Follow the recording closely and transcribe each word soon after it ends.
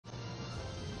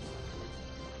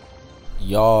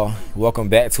Y'all, welcome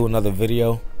back to another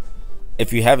video.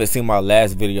 If you haven't seen my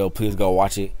last video, please go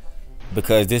watch it,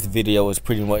 because this video is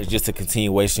pretty much just a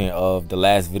continuation of the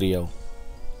last video.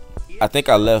 I think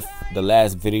I left the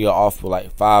last video off with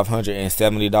like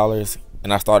 $570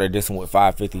 and I started this one with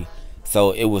 $550,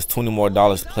 so it was $20 more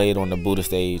played on the Buddha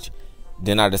stage.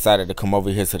 Then I decided to come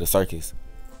over here to the circus,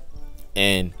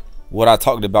 and what I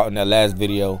talked about in that last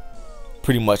video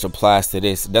pretty much applies to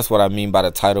this. That's what I mean by the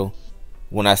title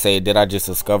when I say, did I just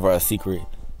discover a secret?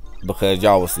 Because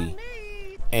y'all will see.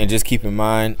 And just keep in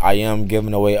mind, I am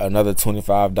giving away another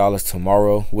 $25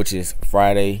 tomorrow, which is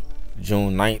Friday,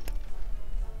 June 9th.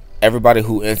 Everybody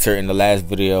who entered in the last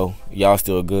video, y'all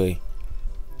still good.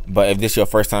 But if this is your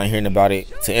first time hearing about it,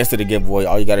 to enter the giveaway,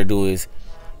 all you gotta do is,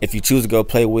 if you choose to go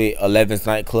play with 11's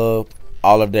Nightclub,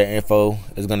 all of their info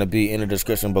is gonna be in the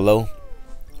description below.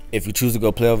 If you choose to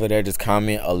go play over there, just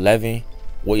comment 11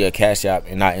 with your cash app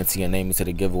and not enter your name into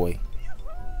the giveaway.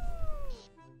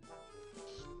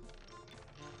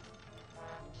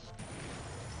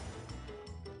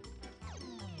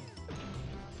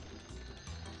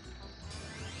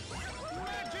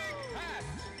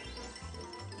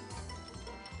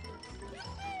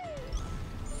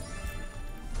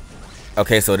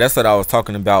 Okay, so that's what I was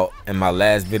talking about in my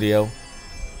last video,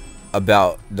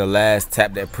 about the last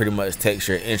tap that pretty much takes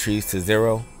your entries to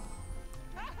zero.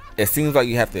 It seems like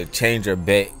you have to change your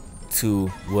bet to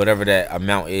whatever that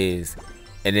amount is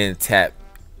and then tap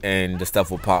and the stuff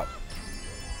will pop.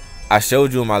 I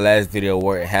showed you in my last video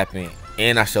where it happened,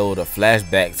 and I showed a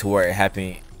flashback to where it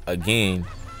happened again.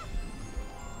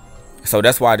 So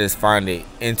that's why I just find it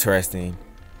interesting,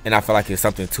 and I feel like it's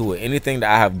something to it. Anything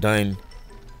that I have done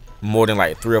more than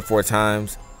like 3 or 4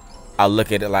 times, I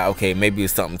look at it like, okay, maybe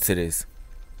it's something to this.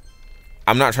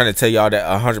 I'm not trying to tell y'all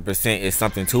that 100% is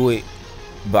something to it,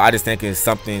 but I just think it's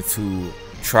something to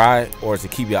try or to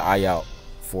keep your eye out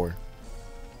for.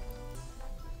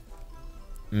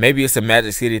 Maybe it's a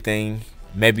Magic City thing,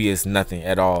 maybe it's nothing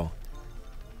at all.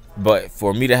 But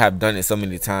for me to have done it so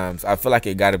many times, I feel like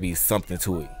it gotta be something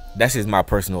to it. That's just my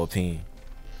personal opinion.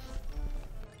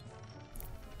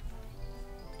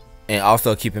 And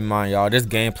also keep in mind, y'all, this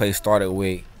gameplay started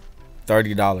with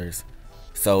 $30.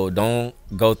 So don't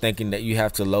go thinking that you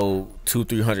have to load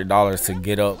 $200–300 to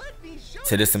get up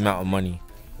to this amount of money,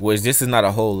 which this is not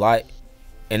a whole lot.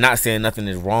 And not saying nothing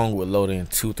is wrong with loading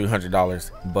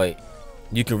 $200–300, but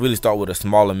you can really start with a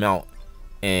small amount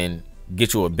and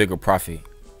get you a bigger profit.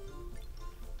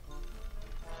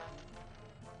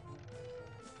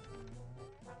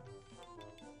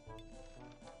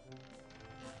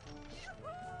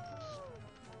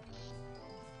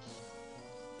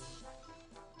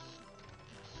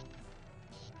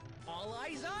 All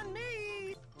eyes on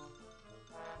me!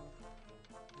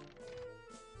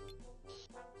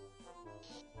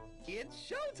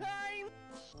 It's showtime!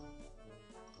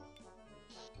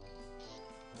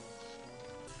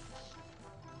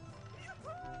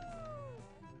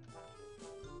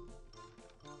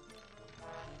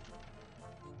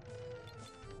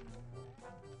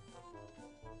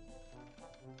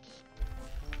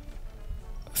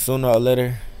 Sooner or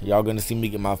later, y'all gonna see me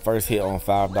get my first hit on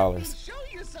 $5.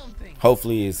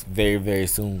 Hopefully it's very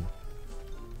soon.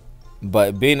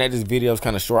 But being that this video is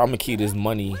kind of short, I'm gonna keep this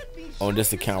money on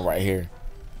this account right here.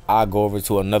 I'll go over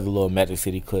to another little Magic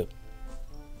City clip.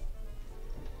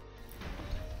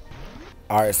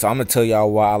 Alright, so I'm gonna tell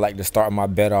y'all why I like to start my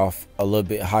bet off a little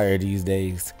bit higher these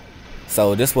days.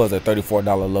 So this was a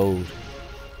 $34 load,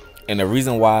 and the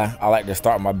reason why I like to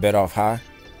start my bet off high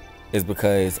is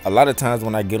because a lot of times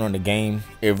when I get on the game,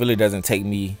 it really doesn't take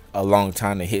me a long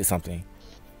time to hit something.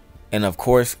 And of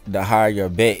course, the higher your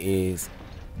bet is,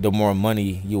 the more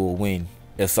money you will win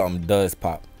if something does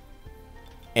pop.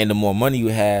 And the more money you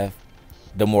have,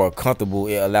 the more comfortable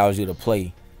it allows you to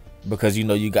play, because you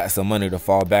know you got some money to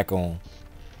fall back on.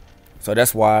 So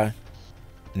that's why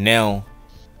now,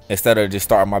 instead of just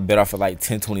starting my bet off at like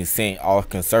 10–20 cents all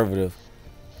conservative,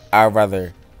 I'd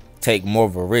rather take more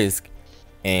of a risk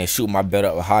and shoot my bet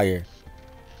up higher,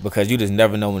 because you just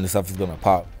never know when the stuff is gonna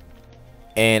pop.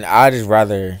 And I just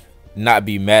rather not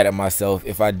be mad at myself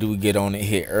if I do get on and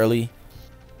hit early,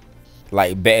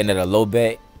 like betting at a low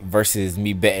bet, versus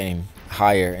me betting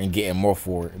higher and getting more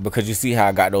for it. Because you see how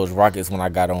I got those rockets when I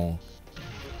got on,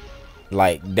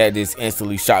 like that just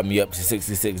instantly shot me up to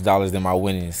 $66 in my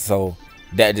winnings. So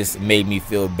that just made me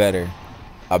feel better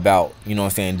about, you know what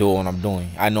I'm saying, doing what I'm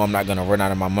doing. I know I'm not gonna run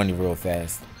out of my money real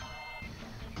fast.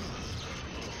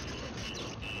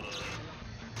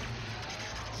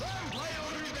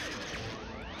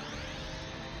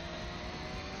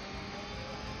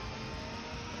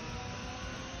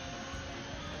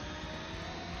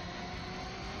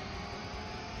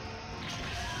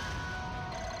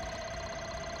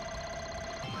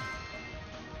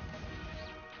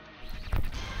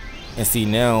 And see,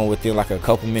 now within like a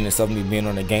couple minutes of me being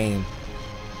on the game,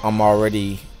 I'm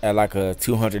already at like a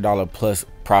 $200 plus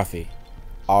profit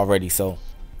already. So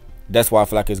that's why I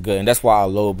feel like it's good, and that's why I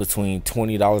load between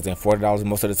 $20 and $40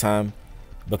 most of the time,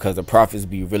 because the profits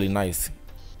be really nice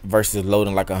versus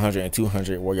loading like 100 and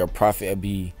 200 where your profit will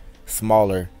be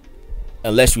smaller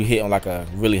unless you hit on like a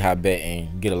really high bet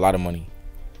and get a lot of money.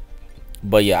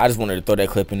 But yeah, I just wanted to throw that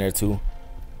clip in there too.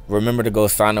 Remember to go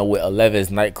sign up with 11's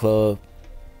NightClub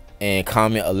and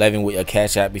comment 11 with your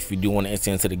Cash App if you do want to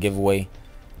enter into the giveaway.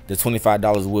 The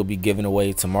 $25 will be given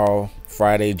away tomorrow,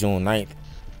 Friday, June 9th.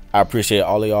 I appreciate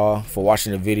all of y'all for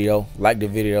watching the video. Like the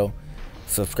video,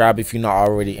 subscribe if you're not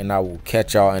already, and I will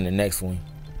catch y'all in the next one.